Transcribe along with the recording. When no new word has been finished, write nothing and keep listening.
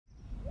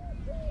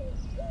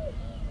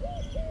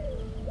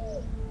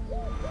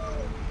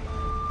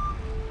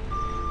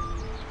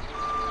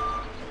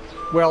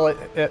Well,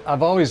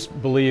 I've always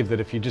believed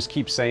that if you just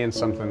keep saying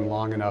something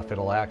long enough,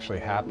 it'll actually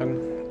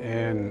happen,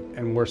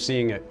 and we're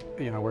seeing it.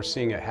 We're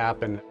seeing it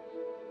happen.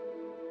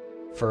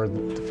 For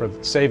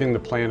saving the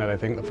planet, I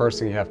think the first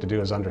thing you have to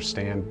do is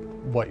understand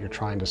what you're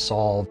trying to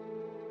solve.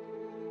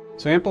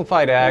 So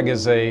AmplifiedAg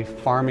is a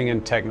farming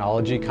and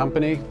technology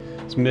company.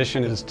 Its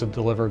mission is to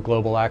deliver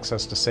global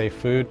access to safe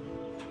food.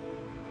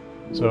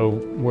 So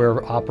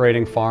we're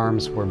operating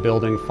farms, we're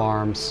building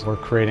farms, we're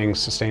creating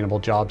sustainable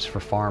jobs for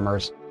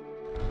farmers.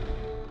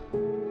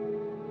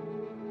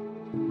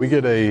 We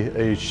get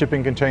a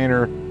shipping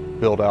container,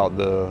 build out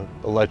the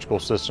electrical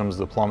systems,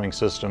 the plumbing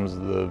systems,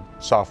 the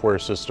software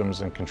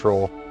systems and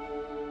control.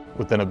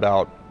 Within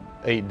about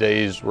 8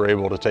 days, we're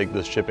able to take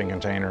this shipping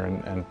container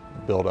and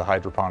build a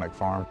hydroponic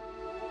farm.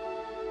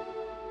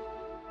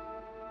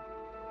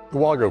 The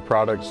WAGO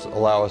products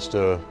allow us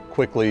to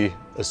quickly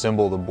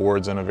assemble the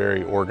boards in a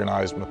very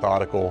organized,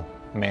 methodical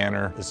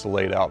manner. It's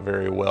laid out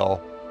very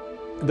well.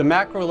 The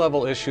macro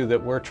level issue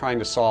that we're trying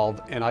to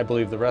solve, and I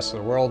believe the rest of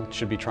the world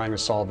should be trying to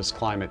solve, is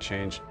climate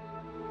change.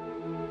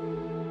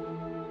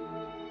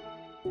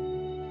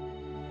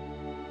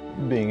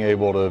 Being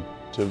able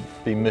to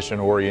be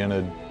mission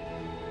oriented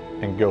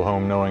and go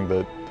home knowing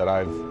that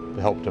I've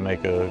helped to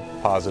make a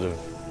positive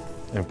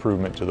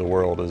improvement to the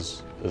world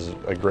is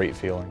a great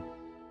feeling.